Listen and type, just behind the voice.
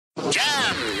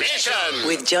Mission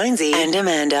with Jonesy and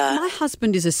Amanda. My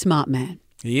husband is a smart man.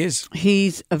 He is.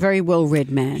 He's a very well-read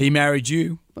man. He married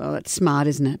you. Well, it's smart,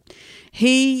 isn't it?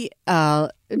 He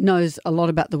knows a lot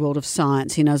about the world of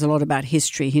science. He knows a lot about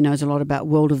history. He knows a lot about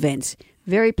world events.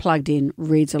 Very plugged in,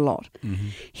 reads a lot. Mm-hmm.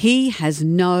 He has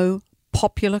no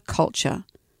popular culture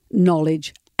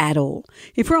knowledge at all.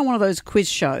 If we're on one of those quiz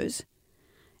shows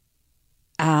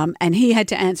and he had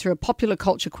to answer a popular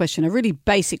culture question, a really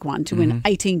basic one, to win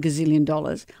 $18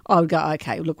 gazillion, I would go,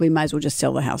 okay, look, we may as well just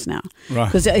sell the house now. Right.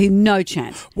 Because no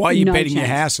chance. Why are you no betting chance.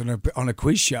 your house on a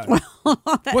quiz show? What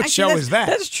actually, show is that?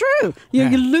 That's true.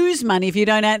 You lose money if you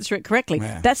don't answer it correctly.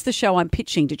 Yeah. That's the show I'm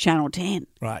pitching to Channel 10.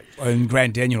 Right. And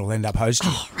Grant Daniel will end up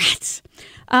hosting. Oh, rats.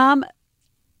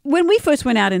 When we first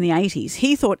went out in the 80s,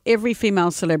 he thought every female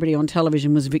celebrity on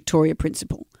television was Victoria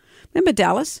Principal. Remember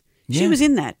Dallas? She was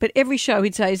in that. But every show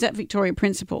he'd say, is that Victoria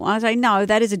Principal? I'd say, no,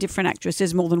 that is a different actress.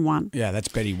 There's more than one. Yeah, that's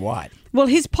Betty White. Well,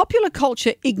 his popular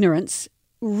culture ignorance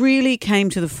really came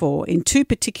to the fore in two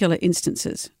particular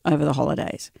instances over the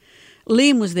holidays.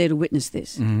 Liam was there to witness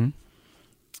this. Mm-hmm.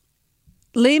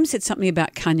 Liam said something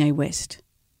about Kanye West.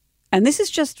 And this is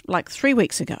just like 3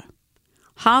 weeks ago.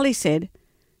 Harley said,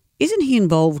 isn't he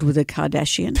involved with a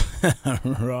Kardashian?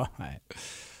 Right.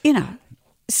 You know,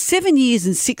 7 years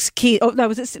and 6 kids. Oh, no,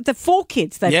 was it the 4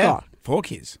 kids they've got? 4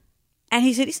 kids. And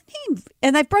he said, isn't he?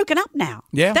 And they've broken up now.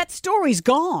 Yeah. That story's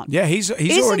gone. Yeah, he's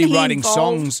Isn't already he writing involved?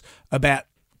 songs about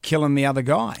killing the other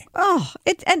guy. Oh,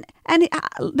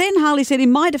 then Harley said,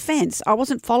 in my defence, I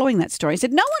wasn't following that story. He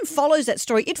said, no one follows that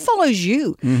story. It follows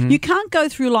you. Mm-hmm. You can't go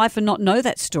through life and not know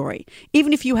that story,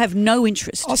 even if you have no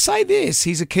interest. I'll say this,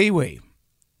 he's a Kiwi.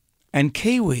 And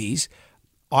Kiwis,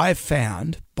 I've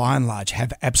found, by and large,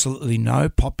 have absolutely no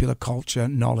popular culture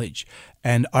knowledge.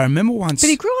 And I remember once... But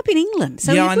he grew up in England,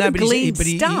 so he would have gleaned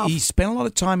stuff. He spent a lot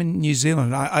of time in New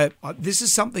Zealand. This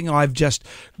is something I've just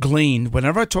gleaned.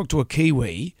 Whenever I talk to a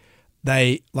Kiwi,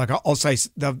 I'll say,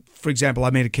 for example, I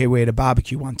met a Kiwi at a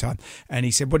barbecue one time, and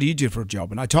he said, what do you do for a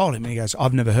job? And I told him, and he goes,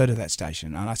 I've never heard of that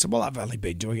station. And I said, well, I've only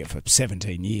been doing it for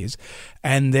 17 years.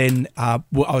 And then I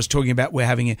was talking about, we're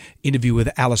having an interview with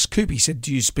Alice Cooper. He said,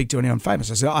 do you speak to anyone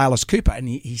famous? I said, Alice Cooper. And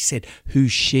he said,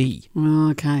 who's she? Oh,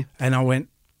 okay. And I went,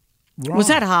 right. Was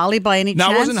that Harley by any chance?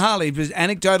 No, it wasn't Harley. Because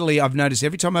anecdotally, I've noticed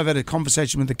every time I've had a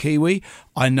conversation with a Kiwi,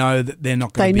 I know that they're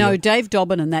not going to be... They know Dave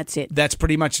Dobbin and that's it. That's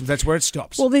pretty much, that's where it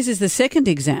stops. Well, this is the second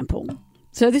example.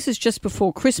 So this is just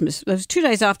before Christmas. It was 2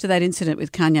 days after that incident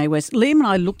with Kanye West. Liam and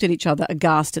I looked at each other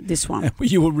aghast at this one.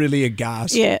 You were really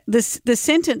aghast. Yeah. The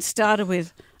sentence started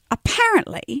with,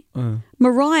 apparently,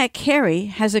 Mariah Carey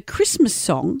has a Christmas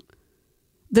song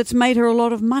that's made her a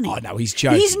lot of money. Oh, no, he's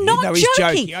joking. He's not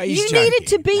joking. Oh, he's you joking. needed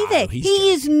to be there.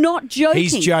 He is not joking.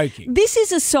 He's joking. This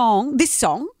is a song, this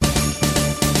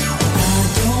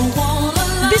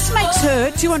makes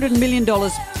her $200 million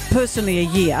personally a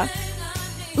year.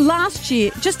 Last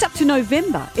year, just up to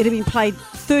November, it had been played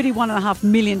 31.5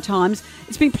 million times.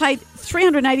 It's been played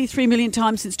 383 million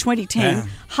times since 2010. Yeah.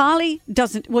 Harley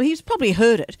doesn't, well, he's probably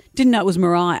heard it, didn't know it was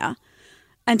Mariah.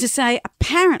 And to say,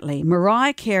 apparently,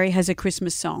 Mariah Carey has a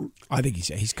Christmas song. I think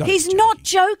he's got He's not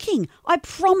joking. I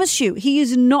promise you, he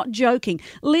is not joking.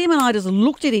 Liam and I just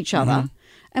looked at each other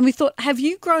and we thought, have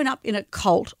you grown up in a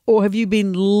cult or have you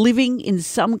been living in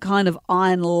some kind of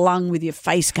iron lung with your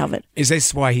face covered? Is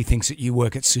this why he thinks that you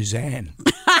work at Suzanne?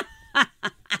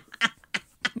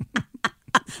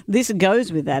 This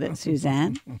goes with that at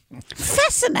Suzanne.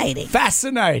 Fascinating.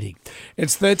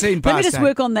 It's 13 past Let me just 8.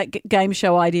 work on that game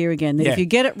show idea again. That if you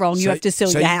get it wrong, you have to sell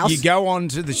your house. You go on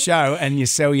to the show and you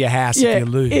sell your house if you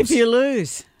lose. If you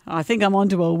lose. I think I'm on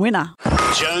to a winner.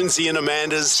 Jonesy and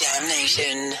Amanda's Jam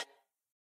Nation.